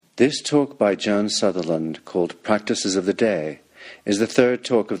This talk by Joan Sutherland, called Practices of the Day, is the third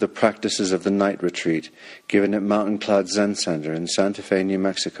talk of the Practices of the Night retreat given at Mountain Cloud Zen Center in Santa Fe, New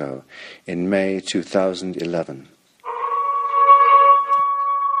Mexico in May 2011.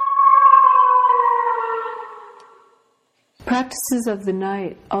 Practices of the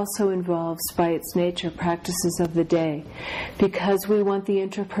night also involves, by its nature, practices of the day, because we want the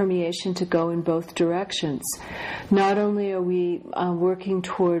interpermeation to go in both directions. Not only are we working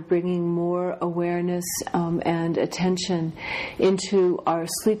toward bringing more awareness and attention into our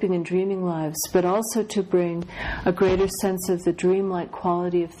sleeping and dreaming lives, but also to bring a greater sense of the dreamlike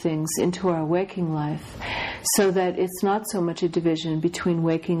quality of things into our waking life, so that it's not so much a division between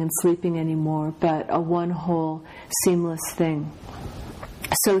waking and sleeping anymore, but a one whole, seamless thing.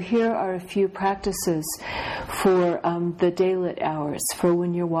 So here are a few practices for the daylit hours, for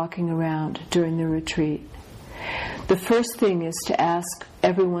when you're walking around during the retreat. The first thing is to ask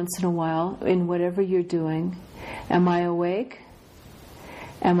every once in a while, in whatever you're doing, am I awake?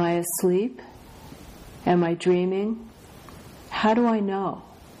 Am I asleep? Am I dreaming? How do I know?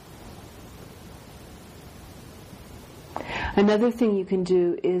 Another thing you can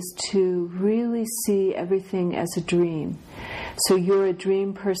do is to really see everything as a dream. So you're a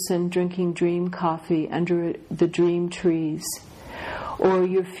dream person drinking dream coffee under the dream trees, or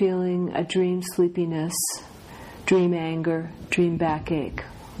you're feeling a dream sleepiness, dream anger, dream backache,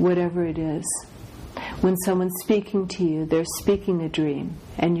 whatever it is. When someone's speaking to you, they're speaking a dream,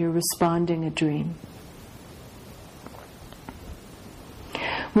 and you're responding a dream.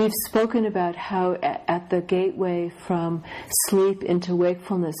 We've spoken about how at the gateway from sleep into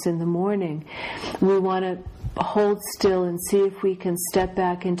wakefulness in the morning, we want to hold still and see if we can step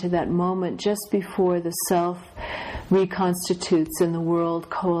back into that moment just before the self reconstitutes and the world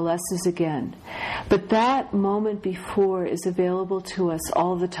coalesces again. But that moment before is available to us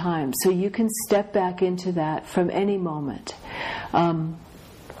all the time, so you can step back into that from any moment.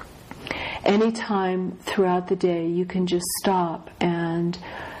 Anytime throughout the day, you can just stop and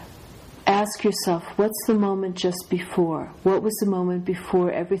ask yourself, what's the moment just before? What was the moment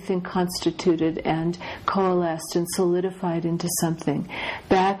before everything constituted and coalesced and solidified into something?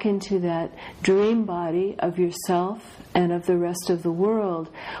 Back into that dream body of yourself and of the rest of the world,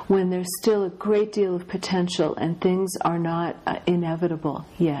 when there's still a great deal of potential and things are not inevitable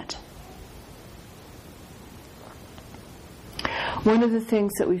yet. One of the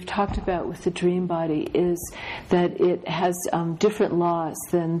things that we've talked about with the dream body is that it has different laws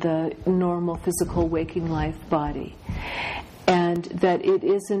than the normal physical waking life body, and that it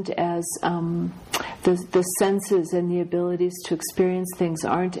isn't as the senses and the abilities to experience things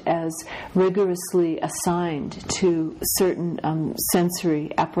aren't as rigorously assigned to certain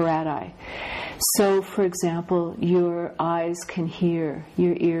sensory apparati. So, for example, your eyes can hear,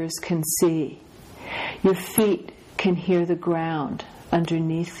 your ears can see, your feet can hear the ground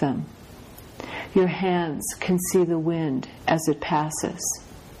underneath them. Your hands can see the wind as it passes.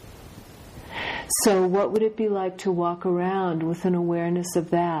 So what would it be like to walk around with an awareness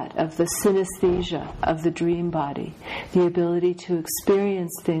of that, of the synesthesia of the dream body, the ability to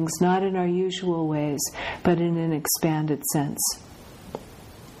experience things not in our usual ways, but in an expanded sense?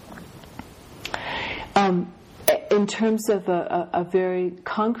 In terms of a very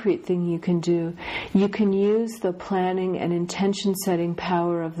concrete thing you can do, you can use the planning and intention-setting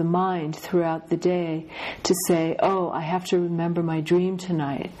power of the mind throughout the day to say, oh, I have to remember my dream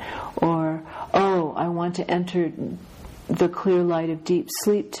tonight, or, oh, I want to enter the clear light of deep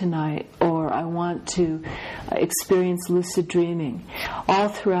sleep tonight, or I want to experience lucid dreaming. All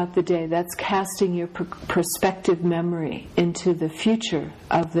throughout the day, that's casting your prospective memory into the future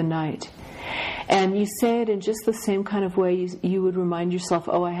of the night. And you say it in just the same kind of way you would remind yourself,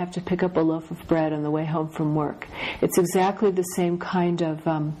 oh, I have to pick up a loaf of bread on the way home from work. It's exactly the same kind of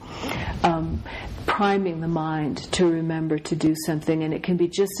priming the mind to remember to do something, and it can be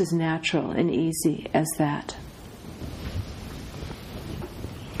just as natural and easy as that.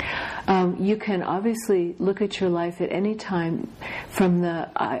 You can obviously look at your life at any time from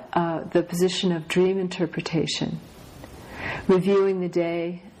the position of dream interpretation, reviewing the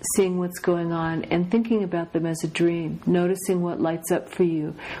day, seeing what's going on, and thinking about them as a dream, noticing what lights up for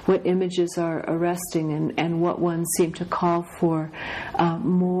you, what images are arresting, and what ones seem to call for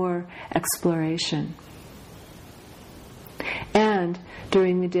more exploration. And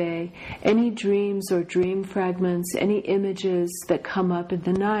during the day, any dreams or dream fragments, any images that come up in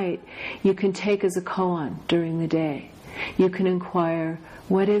the night, you can take as a koan during the day. You can inquire,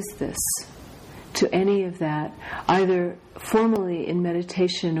 what is this? To any of that, either formally in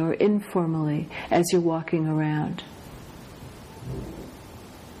meditation or informally as you're walking around.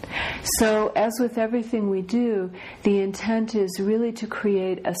 So, as with everything we do, the intent is really to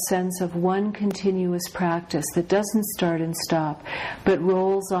create a sense of one continuous practice that doesn't start and stop, but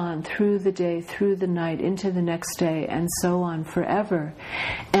rolls on through the day, through the night, into the next day, and so on forever.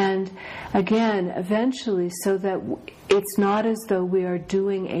 And again, eventually, so that it's not as though we are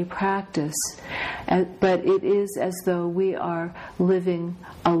doing a practice, but it is as though we are living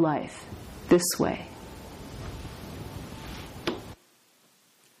a life this way.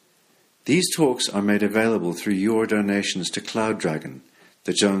 These talks are made available through your donations to Cloud Dragon,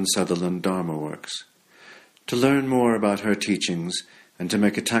 the Joan Sutherland Dharma Works. To learn more about her teachings and to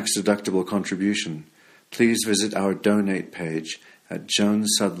make a tax-deductible contribution, please visit our donate page at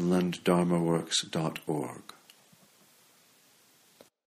joansutherlanddharmaworks.org.